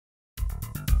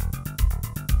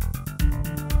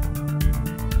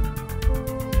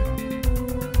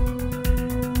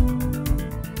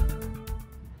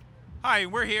Hi,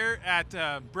 we're here at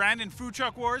Brandon Food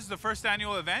Truck Warz, the first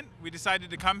annual event. We decided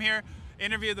to come here,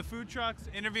 interview the food trucks,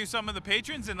 interview some of the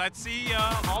patrons, and let's see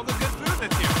all the good food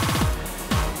that's here.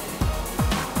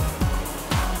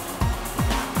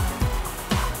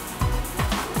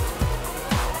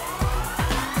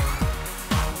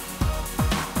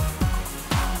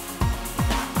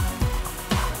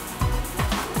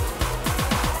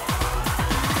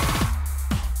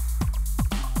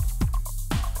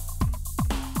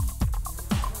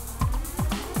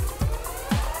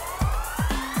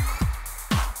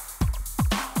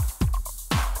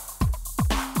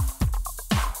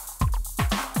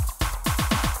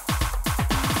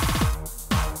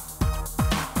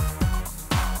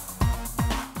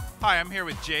 Hi, I'm here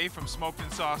with Jay from Smoked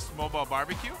and Sauced Mobile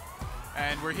Barbecue,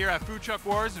 and we're here at Food Truck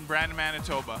Warz in Brandon,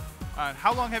 Manitoba.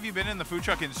 How long have you been in the food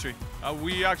truck industry?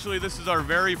 This is our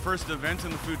very first event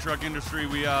in the food truck industry.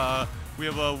 We have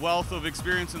a wealth of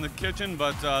experience in the kitchen,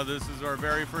 but this is our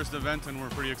very first event, and we're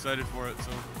pretty excited for it.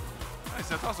 So. Nice,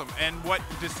 that's awesome. And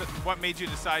what made you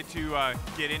decide to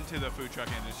get into the food truck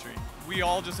industry? We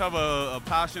all just have a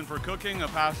passion for cooking, a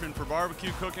passion for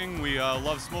barbecue cooking. We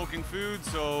love smoking food,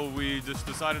 so we just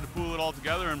decided to pool it all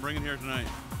together and bring it here tonight.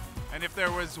 And if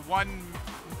there was one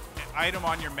item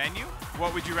on your menu,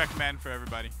 what would you recommend for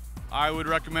everybody? I would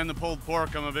recommend the pulled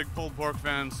pork. I'm a big pulled pork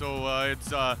fan, so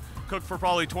it's cooked for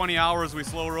probably 20 hours. We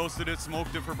slow roasted it,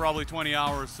 smoked it for probably 20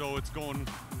 hours, so it's going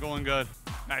good.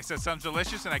 Nice, that sounds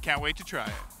delicious, and I can't wait to try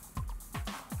it.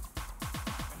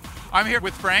 I'm here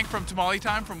with Frank from Tamale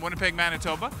Time from Winnipeg,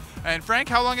 Manitoba. And Frank,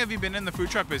 how long have you been in the food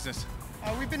truck business?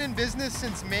 We've been in business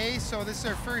since May, so this is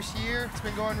our first year. It's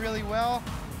been going really well.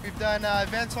 We've done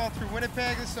events all through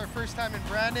Winnipeg. This is our first time in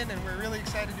Brandon, and we're really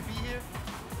excited to be here.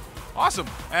 Awesome.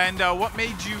 And what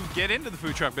made you get into the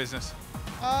food truck business?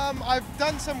 I've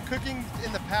done some cooking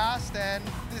in the past, and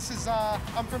this is,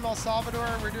 I'm from El Salvador.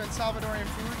 We're doing Salvadorian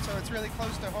food, so it's really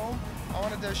close to home. I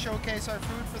wanted to showcase our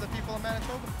food for the people of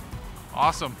Manitoba.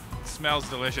 Awesome. It smells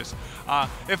delicious.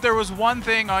 If there was one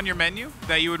thing on your menu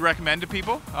that you would recommend to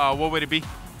people, what would it be?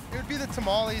 It would be the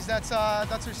tamales. That's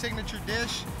our signature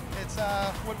dish. It's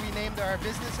what we named our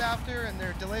business after, and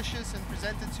they're delicious and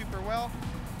presented super well.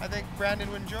 I think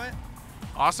Brandon would enjoy it.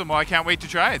 Awesome. Well, I can't wait to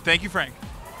try it. Thank you, Frank.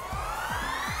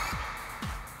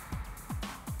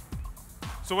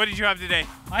 So what did you have today?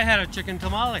 I had a chicken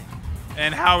tamale.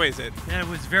 And how is it? And it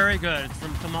was very good. It's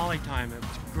from Tamale Time. It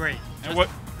was great.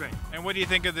 Great. And what do you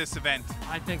think of this event?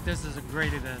 I think this is a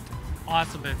great event.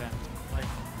 Awesome event. Like,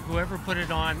 whoever put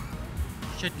it on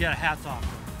should get a hats off.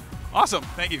 Awesome.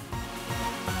 Thank you.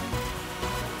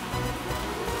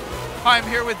 Hi, I'm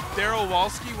here with Daryl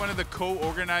Walski, one of the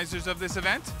co-organizers of this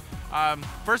event.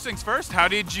 First things first, how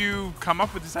did you come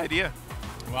up with this idea?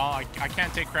 Well, I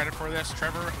can't take credit for this,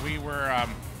 Trevor. We were,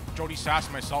 Jody Sass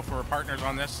and myself were partners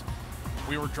on this.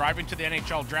 We were driving to the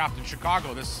NHL draft in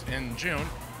Chicago in June,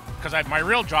 because my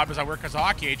real job is I work as a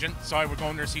hockey agent, so I would go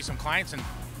in there to see some clients, and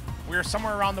we were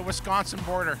somewhere around the Wisconsin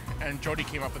border, and Jody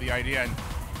came up with the idea,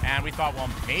 and we thought, well,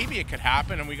 maybe it could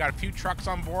happen, and we got a few trucks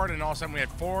on board, and all of a sudden we had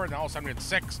 4, and all of a sudden we had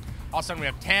 6, all of a sudden we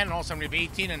have 10, and all of a sudden we have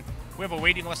 18, and we have a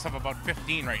waiting list of about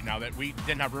 15 right now that we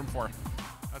didn't have room for.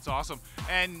 That's awesome.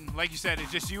 And like you said,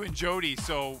 it's just you and Jody.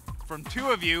 So from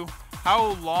two of you,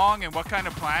 how long and what kind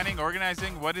of planning,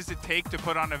 organizing, what does it take to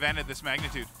put on an event of this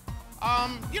magnitude?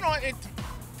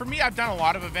 For me, I've done a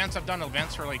lot of events. I've done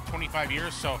events for like 25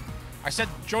 years. So I said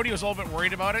Jody was a little bit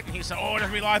worried about it. And he said, oh, there's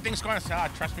going to be a lot of things going on. I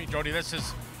said, trust me, Jody, this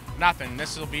is nothing.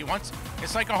 This will be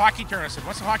it's like a hockey tournament. I said,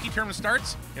 once the hockey tournament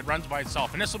starts, it runs by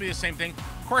itself. And this will be the same thing.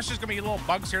 Of course, there's going to be little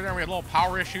bugs here and there. We have little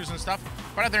power issues and stuff.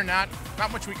 But other than that,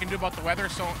 not much we can do about the weather.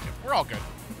 So we're all good.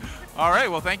 All right.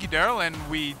 Well, thank you, Daryl. And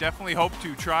we definitely hope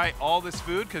to try all this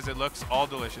food because it looks all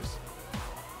delicious.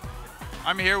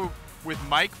 I'm here with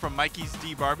Mike from Mikey's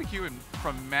D Barbecue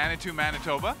from Manitou,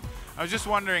 Manitoba. I was just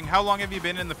wondering, how long have you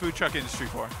been in the food truck industry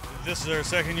for? This is our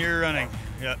second year running.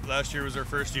 Yeah, last year was our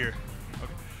first year.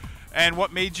 Okay. And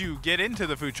what made you get into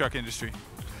the food truck industry?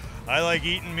 I like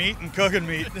eating meat and cooking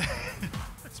meat.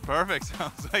 It's perfect.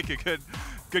 Sounds like a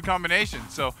good combination.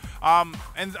 So, and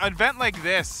an event like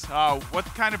this, what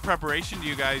kind of preparation do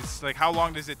you guys, like how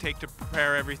long does it take to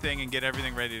prepare everything and get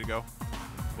everything ready to go?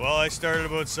 Well, I started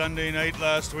about Sunday night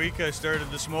last week. I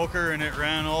started the smoker and it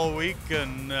ran all week,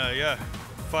 and yeah,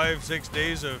 5-6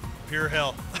 days of pure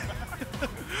hell.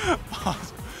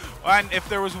 Awesome. And if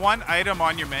there was one item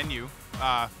on your menu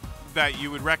that you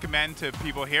would recommend to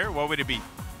people here, what would it be?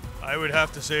 I would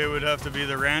have to say it would have to be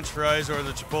the ranch fries or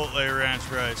the Chipotle ranch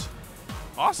fries.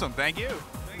 Awesome, thank you.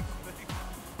 Thanks.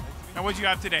 And what did you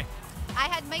have today? I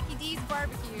had Mikey D's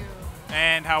barbecue.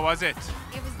 And how was it?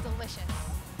 It was delicious.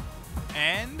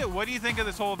 And what do you think of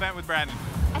this whole event with Brandon?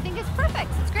 I think it's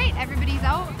perfect. It's great. Everybody's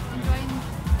out enjoying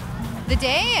the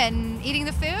day and eating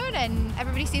the food, and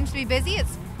everybody seems to be busy.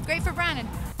 It's great for Brandon.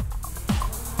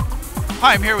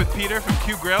 Hi, I'm here with Peter from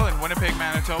Q Grill in Winnipeg,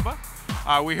 Manitoba.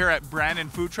 We're here at Brandon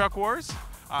Food Truck Warz.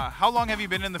 How long have you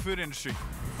been in the food industry?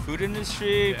 Food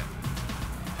industry, Yeah.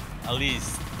 at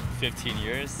least 15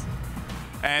 years.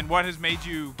 And what has made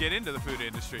you get into the food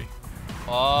industry?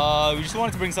 We just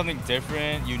wanted to bring something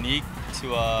different, unique to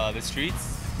the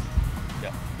streets.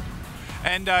 Yeah.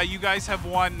 And you guys have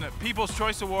won People's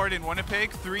Choice Award in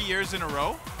Winnipeg 3 years in a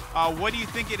row. What do you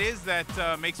think it is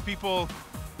that makes people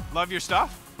love your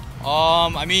stuff?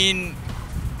 I mean,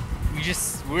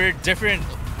 we're different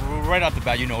right off the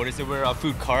bat. You notice it. We're a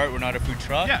food cart. We're not a food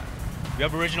truck. Yeah. We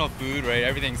have original food, right?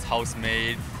 Everything's house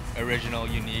made, original,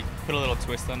 unique. Put a little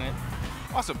twist on it.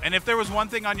 Awesome. And if there was one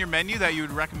thing on your menu that you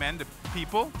would recommend to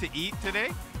people to eat today,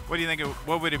 what do you think?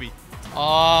 What would it be?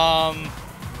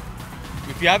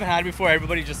 If you haven't had it before, you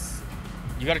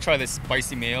got to try this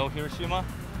spicy mayo Hiroshima.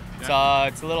 Yeah.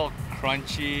 It's a little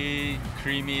crunchy,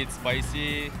 creamy, it's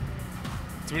spicy.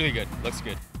 It's really good. Looks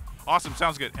good. Awesome.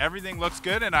 Sounds good. Everything looks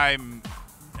good, and I'm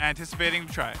anticipating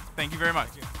to try it. Thank you very much.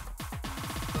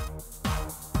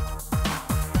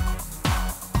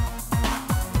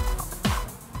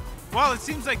 Well, it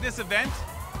seems like this event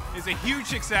is a huge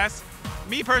success.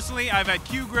 Me personally, I've had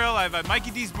Q Grill, I've had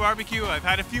Mikey D's Barbecue, I've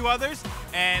had a few others,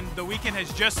 and the weekend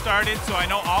has just started, so I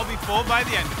know I'll be full by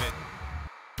the end of it.